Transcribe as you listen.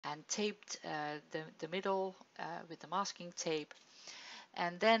and taped the middle with the masking tape.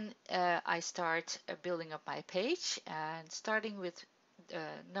 And then I start building up my page, and starting with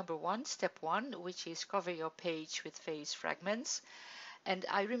number 1, step 1, which is cover your page with face fragments. And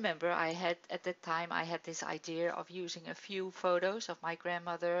I remember at that time I had this idea of using a few photos of my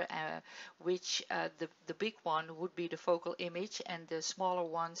grandmother, which the big one would be the focal image, and the smaller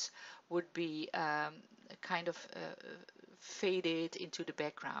ones would be kind of faded into the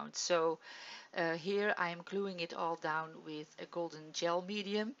background. So here I am gluing it all down with a golden gel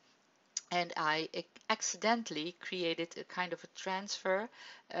medium, and I accidentally created a kind of a transfer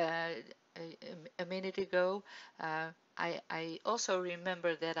a minute ago. I also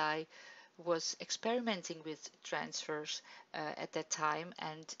remember that I was experimenting with transfers at that time,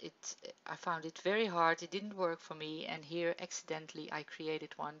 and I found it very hard. It didn't work for me, and here accidentally I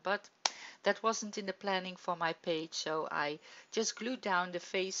created one, but that wasn't in the planning for my page, so I just glued down the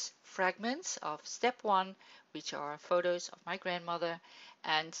face fragments of step 1, which are photos of my grandmother,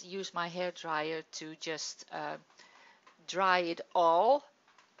 and use my hair dryer to just dry it all.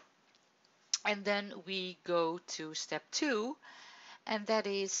 And then we go to step 2, and that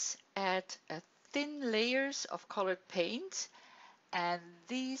is add thin layers of colored paint. And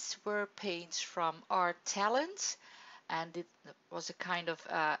these were paints from Art Talent, and it was a kind of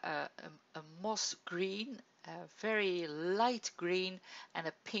a moss green, a very light green, and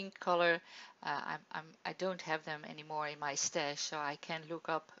a pink color. I don't have them anymore in my stash, so I can look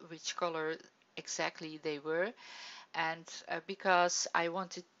up which color exactly they were. And because I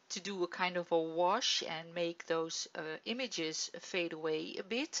wanted to do a kind of a wash and make those images fade away a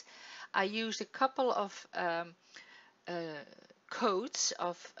bit, I used a couple of coats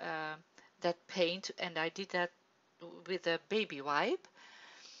of that paint, and I did that with a baby wipe.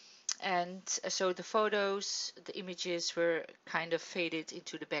 And so the photos, the images were kind of faded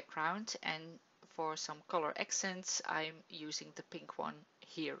into the background, and for some color accents I'm using the pink one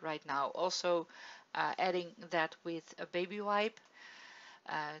here right now. Also adding that with a baby wipe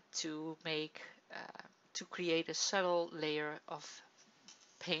to create a subtle layer of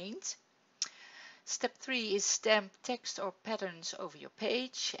paint. Step 3 is stamp text or patterns over your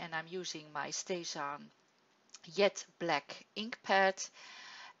page, and I'm using my Stazon Jet Black ink pad,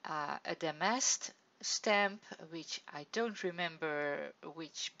 a damask stamp, which I don't remember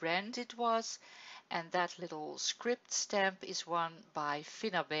which brand it was, and that little script stamp is one by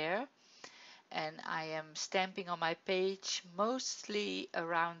Finnabair, and I am stamping on my page mostly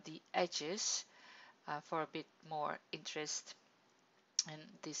around the edges for a bit more interest. And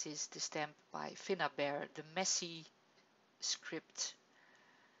this is the stamp by Finnabair, the messy script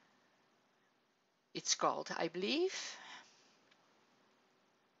it's called, I believe.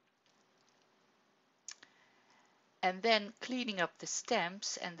 And then cleaning up the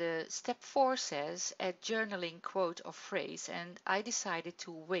stamps, and the step 4 says add journaling quote or phrase, and I decided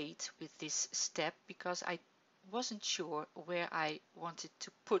to wait with this step because I wasn't sure where I wanted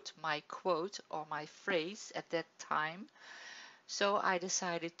to put my quote or my phrase at that time. So I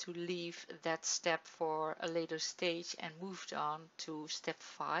decided to leave that step for a later stage and moved on to step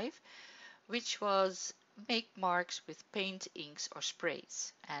 5, which was make marks with paint, inks or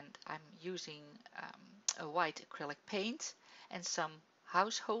sprays. And I'm using a white acrylic paint and some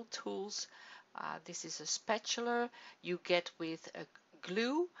household tools. This is a spatula you get with a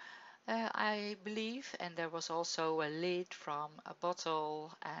glue, I believe, and there was also a lid from a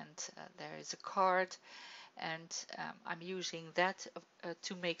bottle, and there is a card, and I'm using that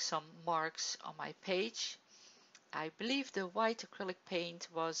to make some marks on my page. I believe the white acrylic paint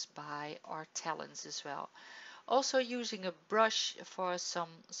was by Art Talents as well. Also using a brush for some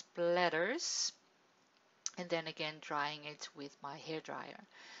splatters, and then again drying it with my hairdryer.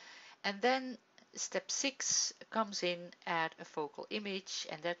 And then step 6 comes in, add a focal image,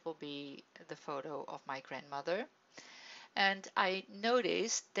 and that will be the photo of my grandmother. And I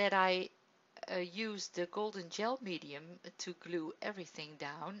noticed that I used the golden gel medium to glue everything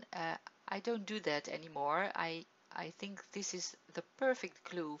down. I don't do that anymore. I think this is the perfect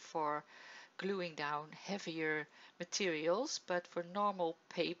glue for gluing down heavier materials, but for normal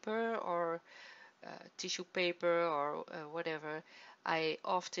paper or tissue paper or whatever, I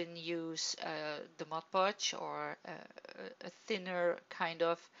often use the Mod Podge or a thinner kind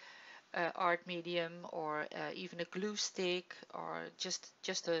of art medium, or even a glue stick, or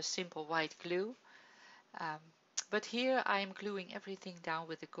just a simple white glue. Um, but here I am gluing everything down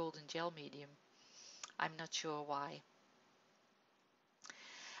with the golden gel medium. I'm not sure why.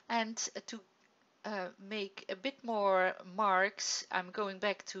 And to make a bit more marks. I'm going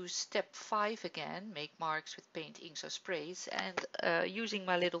back to step 5 again, make marks with paint, inks or sprays, and using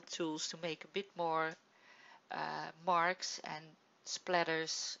my little tools to make a bit more marks and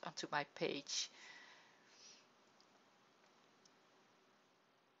splatters onto my page.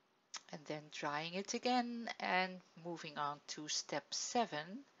 And then drying it again and moving on to step 7.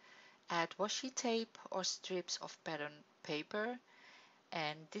 Add washi tape or strips of pattern paper,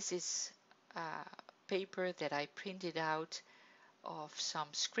 and this is paper that I printed out of some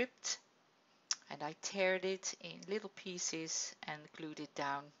script, and I teared it in little pieces and glued it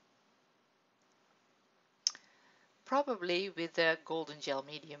down, probably with the golden gel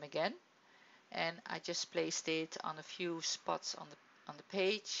medium again, and I just placed it on a few spots on the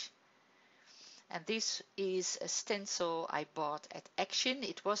page. And this is a stencil I bought at Action.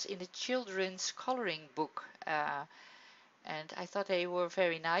 It was in a children's coloring book, and I thought they were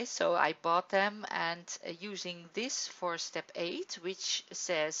very nice, so I bought them. And using this for step 8, which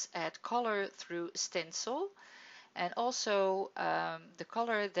says add color through stencil, and also the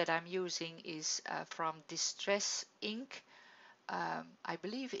color that I'm using is from Distress ink. I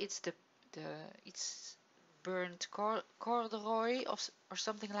believe it's the it's burnt corduroy or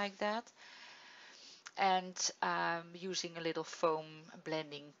something like that. And using a little foam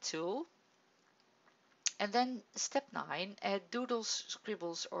blending tool. And then step 9, add doodles,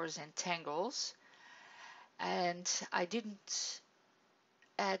 scribbles or Zentangles. And I didn't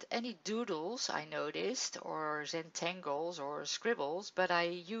add any doodles, I noticed, or Zentangles or scribbles, but I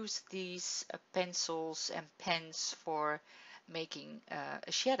used these pencils and pens for making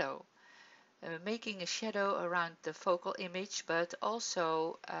a shadow. Making a shadow around the focal image, but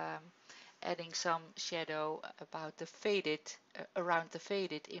also adding some shadow about the faded around the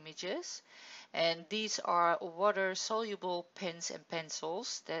faded images. And these are water soluble pens and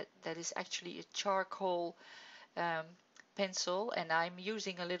pencils. That is actually a charcoal um, pencil, and I'm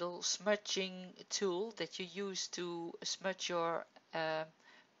using a little smudging tool that you use to smudge your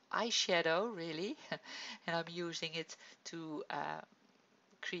eyeshadow, really. And I'm using it to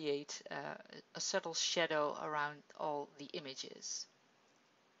create a subtle shadow around all the images.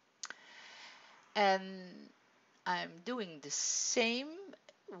 And I'm doing the same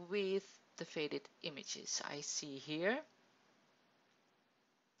with the faded images I see here,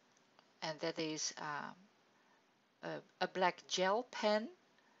 and that is a black gel pen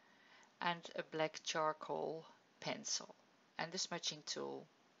and a black charcoal pencil and the smudging tool.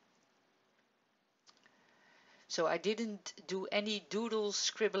 So I didn't do any doodles,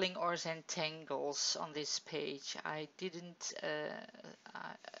 scribbling or Zentangles on this page. I didn't,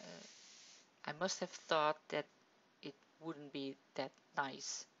 I must have thought that it wouldn't be that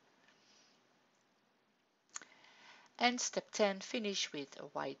nice. And step 10, finish with a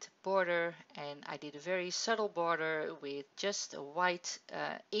white border, and I did a very subtle border with just a white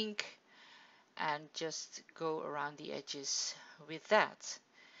ink and just go around the edges with that.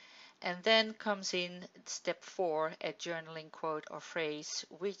 And then comes in step 4, a journaling quote or phrase,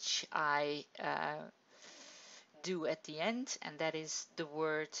 which I do at the end, and that is the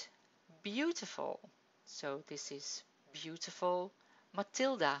word beautiful. So this is beautiful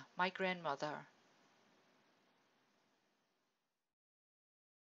Mathilda, my grandmother.